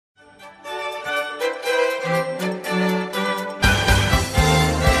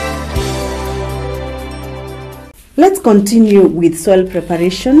Let's continue with soil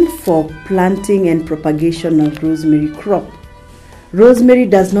preparation for planting and propagation of rosemary crop. Rosemary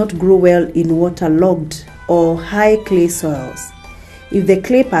does not grow well in waterlogged or high clay soils. If the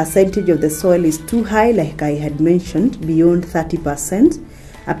clay percentage of the soil is too high, like I had mentioned, beyond 30%,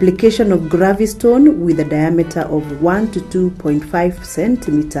 application of gravistone with a diameter of 1 to 2.5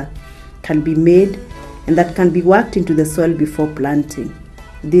 centimeter can be made, and that can be worked into the soil before planting.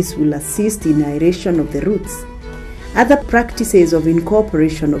 This will assist in aeration of the roots. Other practices of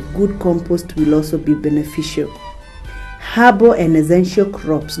incorporation of good compost will also be beneficial. Herbal and essential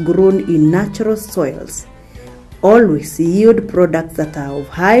crops grown in natural soils always yield products that are of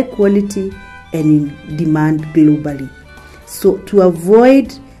high quality and in demand globally. So to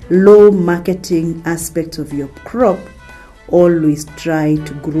avoid low marketing aspects of your crop, always try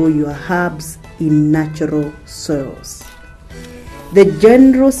to grow your herbs in natural soils. The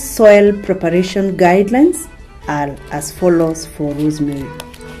general soil preparation guidelines are as follows for rosemary.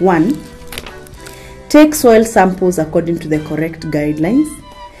 1. Take soil samples according to the correct guidelines.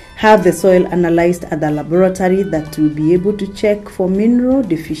 Have the soil analyzed at the laboratory that will be able to check for mineral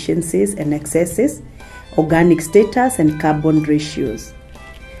deficiencies and excesses, organic status, and carbon ratios.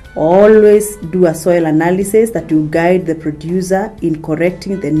 Always do a soil analysis that will guide the producer in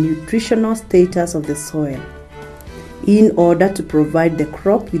correcting the nutritional status of the soil in order to provide the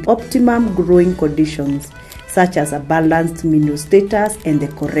crop with optimum growing conditions, such as a balanced mineral status and the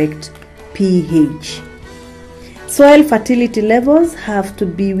correct pH. Soil fertility levels have to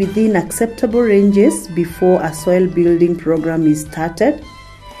be within acceptable ranges before a soil building program is started.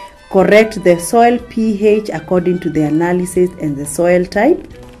 Correct the soil pH according to the analysis and the soil type.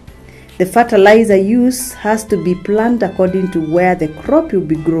 The fertilizer use has to be planned according to where the crop will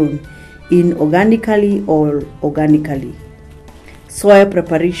be grown, inorganically or organically. Soil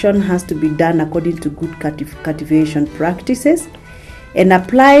preparation has to be done according to good cultivation practices, and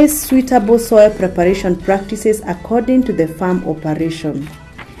apply suitable soil preparation practices according to the farm operation,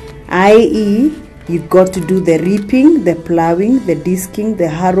 i.e., you've got to do the reaping, the plowing, the disking, the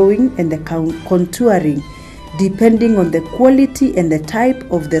harrowing, and the contouring, depending on the quality and the type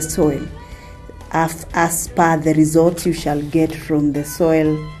of the soil, as per the results you shall get from the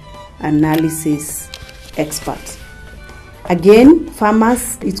soil analysis experts. Again,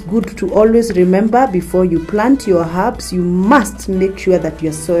 farmers, it's good to always remember, before you plant your herbs, you must make sure that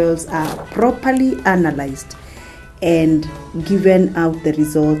your soils are properly analyzed and given out the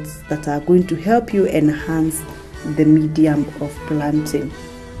results that are going to help you enhance the medium of planting.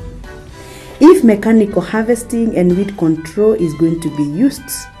 If mechanical harvesting and weed control is going to be used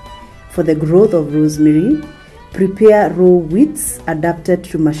for the growth of rosemary, prepare raw weeds adapted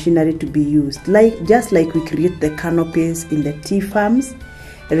to machinery to be used, just like we create the canopies in the tea farms.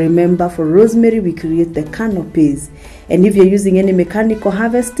 Remember, for rosemary we create the canopies, and if you're using any mechanical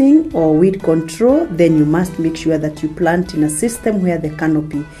harvesting or weed control, then you must make sure that you plant in a system where the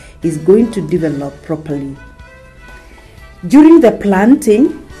canopy is going to develop properly. During the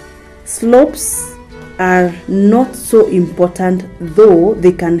planting, slopes are not so important, though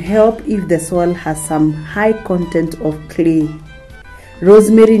they can help if the soil has some high content of clay.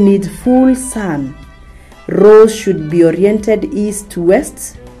 Rosemary needs full sun. Rows should be oriented east to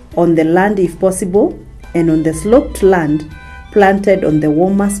west on the land if possible, and on the sloped land planted on the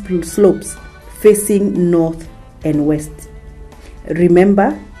warmer slopes facing north and west.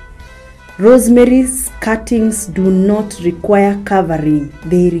 Remember, rosemary's cuttings do not require covering.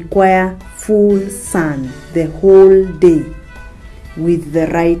 They require full sun the whole day with the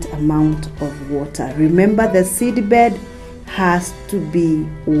right amount of water. Remember, the seed bed has to be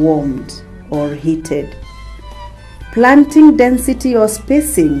warmed or heated. Planting density or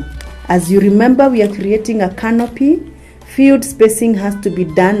spacing. As you remember, we are creating a canopy. Field spacing has to be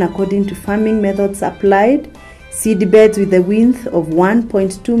done according to farming methods applied. Seed beds with a width of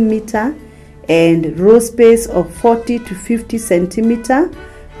 1.2 meter and row space of 40 to 50 centimeter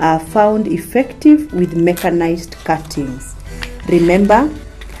are found effective with mechanized cuttings. Remember,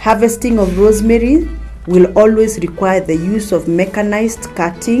 harvesting of rosemary will always require the use of mechanized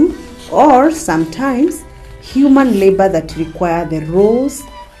cutting or sometimes human labor that require the rows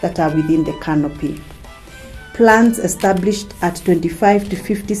that are within the canopy. Plants established at 25 to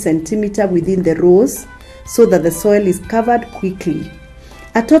 50 centimeter within the rows so that the soil is covered quickly.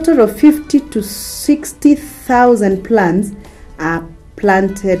 A total of 50 to 60,000 plants are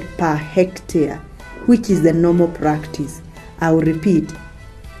planted per hectare, which is the normal practice. I will repeat.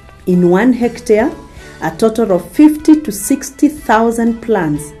 In 1 hectare, a total of 50 to 60,000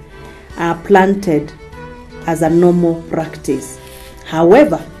 plants are planted as a normal practice.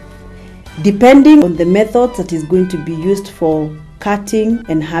 However, Depending on the methods that is going to be used for cutting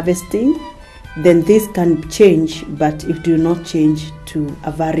and harvesting, then this can change, but it will not change to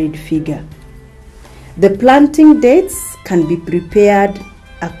a varied figure. The planting dates can be prepared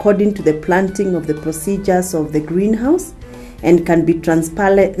according to the planting of the procedures of the greenhouse and can be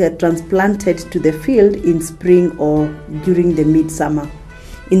transplanted to the field in spring or during the midsummer.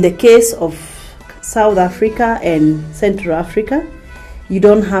 In the case of South Africa and Central Africa, you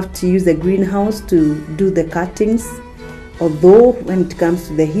don't have to use the greenhouse to do the cuttings, although when it comes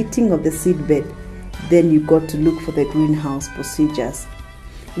to the heating of the seedbed, then you got to look for the greenhouse procedures.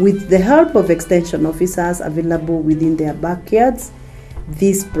 With the help of extension officers available within their backyards,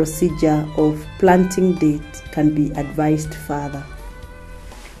 this procedure of planting date can be advised further.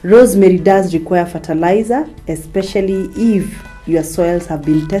 Rosemary does require fertilizer, especially if your soils have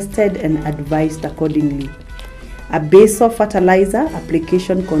been tested and advised accordingly. A base of fertilizer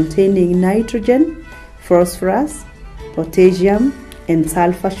application containing nitrogen, phosphorus, potassium, and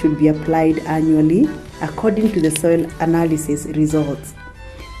sulfur should be applied annually according to the soil analysis results.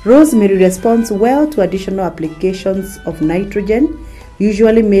 Rosemary responds well to additional applications of nitrogen,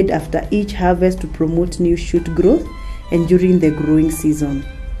 usually made after each harvest to promote new shoot growth and during the growing season.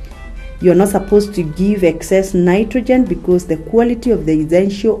 You are not supposed to give excess nitrogen because the quality of the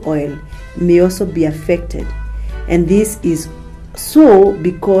essential oil may also be affected. And this is so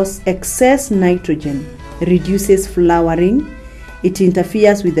because excess nitrogen reduces flowering, it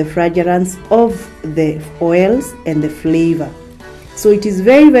interferes with the fragrance of the oils and the flavor. So it is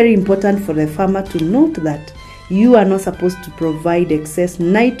very, very important for the farmer to note that you are not supposed to provide excess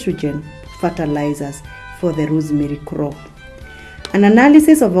nitrogen fertilizers for the rosemary crop. An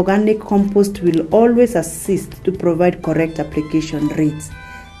analysis of organic compost will always assist to provide correct application rates.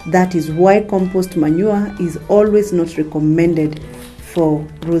 That is why compost manure is always not recommended for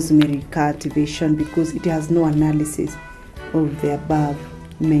rosemary cultivation, because it has no analysis of the above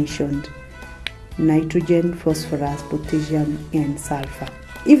mentioned nitrogen, phosphorus, potassium, and sulfur.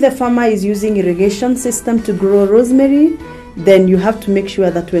 If the farmer is using irrigation system to grow rosemary, then you have to make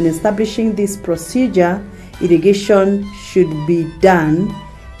sure that when establishing this procedure, irrigation should be done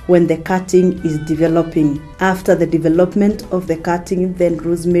when the cutting is developing. After the development of the cutting, then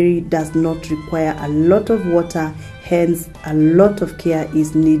rosemary does not require a lot of water, hence a lot of care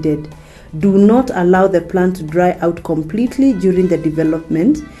is needed. Do not allow the plant to dry out completely during the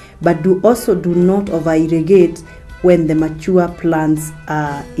development, but do not over-irrigate when the mature plants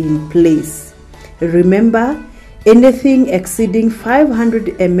are in place. Remember, anything exceeding 500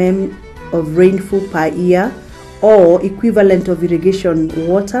 mm of rainfall per year or equivalent of irrigation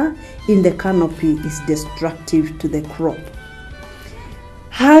water in the canopy is destructive to the crop.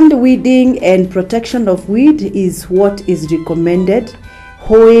 Hand weeding and protection of weed is what is recommended.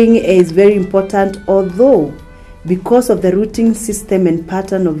 Hoeing is very important, although because of the rooting system and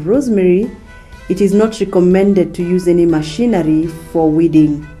pattern of rosemary, it is not recommended to use any machinery for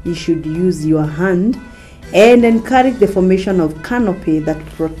weeding. You should use your hand and encourage the formation of canopy that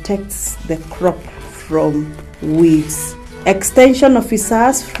protects the crop from weeds. Extension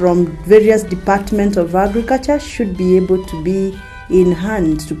officers from various departments of agriculture should be able to be in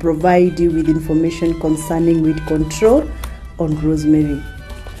hand to provide you with information concerning weed control on rosemary.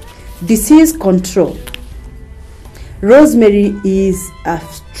 Disease control. Rosemary is a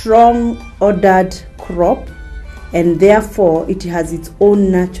strong ordered crop, and therefore it has its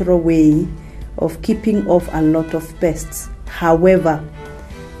own natural way of keeping off a lot of pests. However,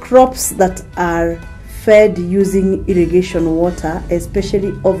 crops that are fed using irrigation water,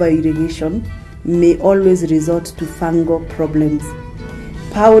 especially over irrigation, may always resort to fungal problems.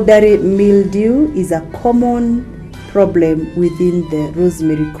 Powdery mildew is a common problem within the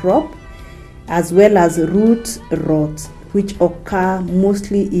rosemary crop, as well as root rot, which occur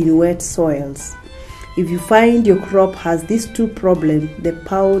mostly in wet soils. If you find your crop has these two problems, the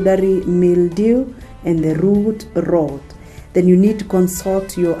powdery mildew and the root rot, then you need to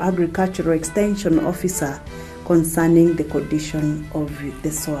consult your agricultural extension officer concerning the condition of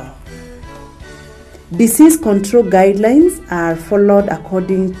the soil. Disease control guidelines are followed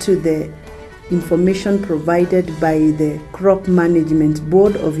according to the information provided by the crop management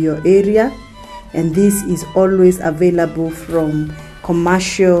board of your area, and this is always available from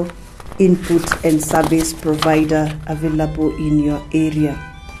commercial input and service provider available in your area.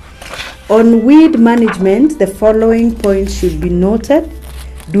 On weed management, the following points should be noted.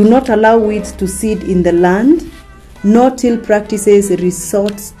 Do not allow weeds to seed in the land. No-till practices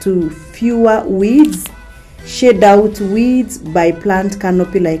resort to fewer weeds. shade out weeds by plant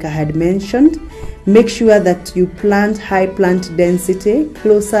canopy like I had mentioned. Make sure that you plant high plant density,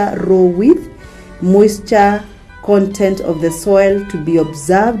 closer row width, moisture content of the soil to be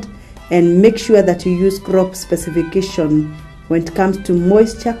observed, and make sure that you use crop specification when it comes to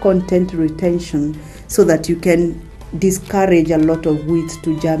moisture content retention so that you can discourage a lot of weeds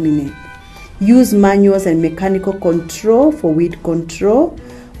to germinate. Use manuals and mechanical control for weed control.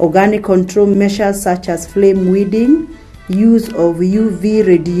 Organic control measures such as flame weeding, use of UV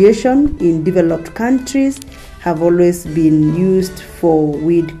radiation in developed countries have always been used for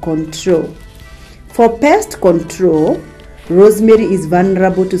weed control. For pest control, rosemary is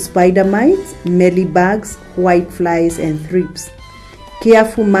vulnerable to spider mites, mealybugs, whiteflies, and thrips.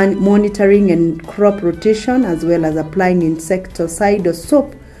 Careful monitoring and crop rotation, as well as applying insecticide or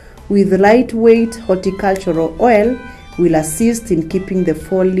soap with lightweight horticultural oil, will assist in keeping the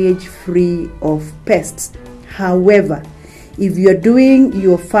foliage free of pests. However, if you're doing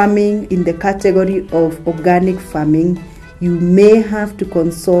your farming in the category of organic farming, you may have to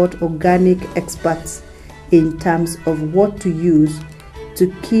consult organic experts in terms of what to use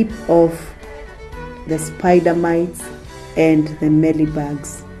to keep off the spider mites and the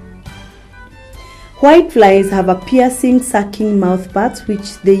mealybugs. Whiteflies have a piercing, sucking mouthparts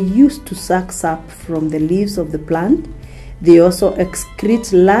which they use to suck sap from the leaves of the plant. They also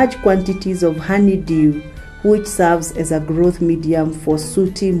excrete large quantities of honeydew, which serves as a growth medium for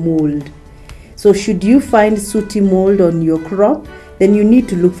sooty mold. So should you find sooty mold on your crop, then you need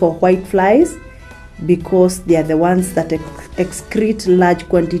to look for whiteflies, because they are the ones that excrete large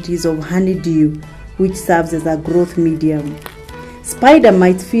quantities of honeydew, which serves as a growth medium. Spider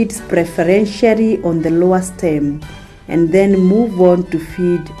mites feed preferentially on the lower stem and then move on to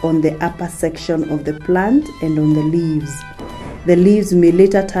feed on the upper section of the plant and on the leaves. The leaves may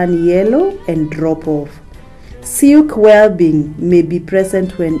later turn yellow and drop off. Silk webbing may be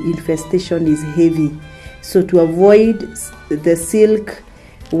present when infestation is heavy. So to avoid the silk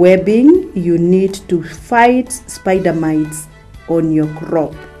webbing, you need to fight spider mites on your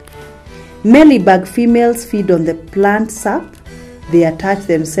crop. Mealybug females feed on the plant sap. They attach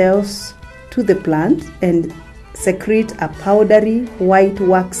themselves to the plant and secrete a powdery white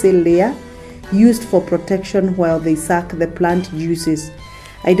waxy layer used for protection while they suck the plant juices.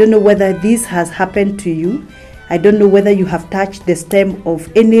 I don't know whether this has happened to you. I don't know whether you have touched the stem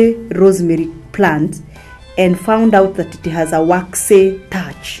of any rosemary plant and found out that it has a waxy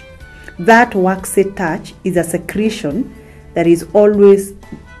touch. That waxy touch is a secretion that is always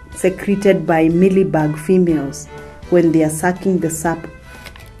secreted by mealybug females when they are sucking the sap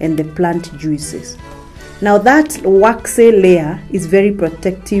and the plant juices. Now that waxy layer is very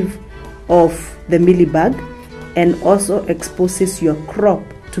protective of the mealybug and also exposes your crop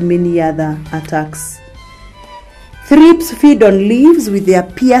to many other attacks. Thrips feed on leaves with their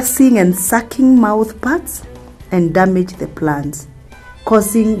piercing and sucking mouth parts and damage the plants,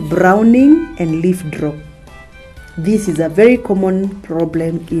 causing browning and leaf drop. This is a very common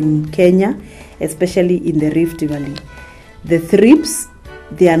problem in Kenya, especially in the Rift Valley. The thrips,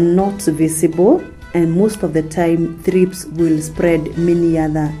 they are not visible, and most of the time thrips will spread many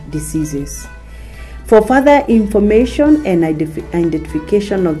other diseases. For further information and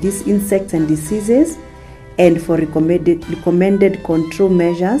identification of these insects and diseases, and for recommended control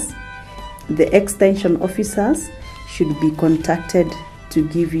measures, the extension officers should be contacted to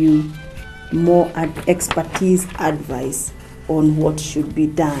give you more expertise advice on what should be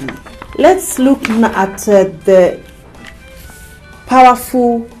done. Let's look now at the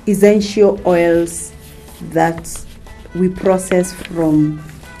powerful essential oils that we process from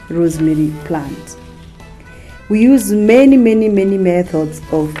rosemary plant. We use many methods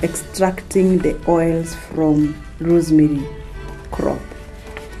of extracting the oils from rosemary crop.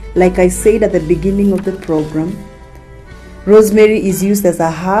 Like I said at the beginning of the program, rosemary is used as a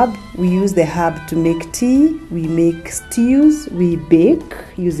herb. We use the herb to make tea, we make stews, we bake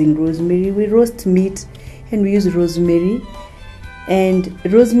using rosemary, we roast meat and we use rosemary. And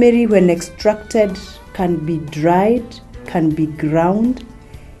rosemary, when extracted, can be dried, can be ground,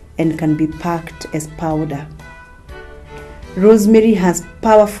 and can be packed as powder. Rosemary has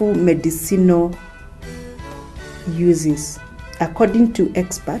powerful medicinal uses. According to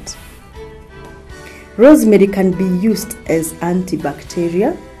experts, rosemary can be used as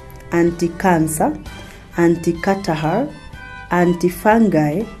antibacterial, anti-cancer, anti-catarrh,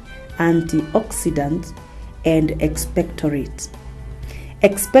 anti-fungi, antioxidant, and expectorant.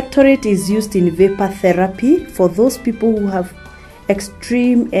 Expectorant is used in vapor therapy for those people who have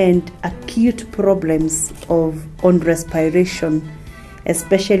extreme and acute problems on respiration,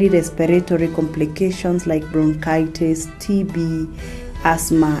 especially respiratory complications like bronchitis, TB,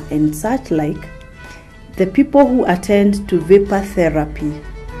 asthma, and such like, the people who attend to vapor therapy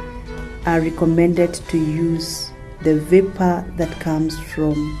are recommended to use the vapor that comes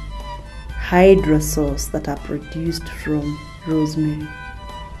from hydrosols that are produced from rosemary.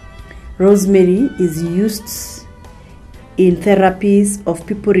 Rosemary is used in therapies of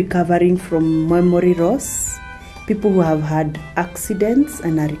people recovering from memory loss, people who have had accidents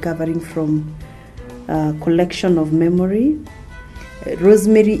and are recovering from collection of memory.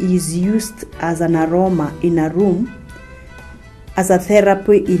 Rosemary is used as an aroma in a room as a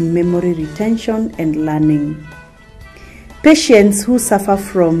therapy in memory retention and learning. Patients who suffer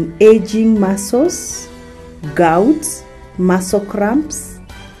from aging muscles, gout, muscle cramps,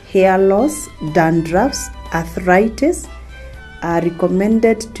 hair loss, dandruffs, arthritis are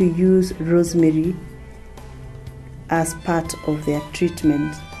recommended to use rosemary as part of their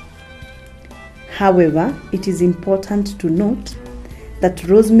treatment. However, it is important to note that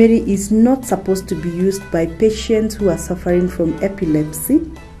rosemary is not supposed to be used by patients who are suffering from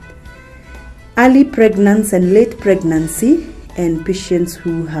epilepsy, early pregnancy and late pregnancy, and patients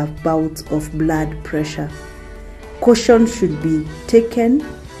who have bouts of blood pressure. Caution should be taken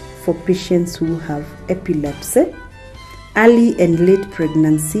for patients who have epilepsy, early and late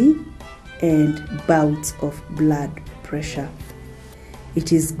pregnancy, and bouts of blood pressure.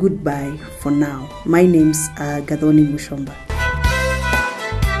 It is goodbye for now. My name's Gathoni Mushomba.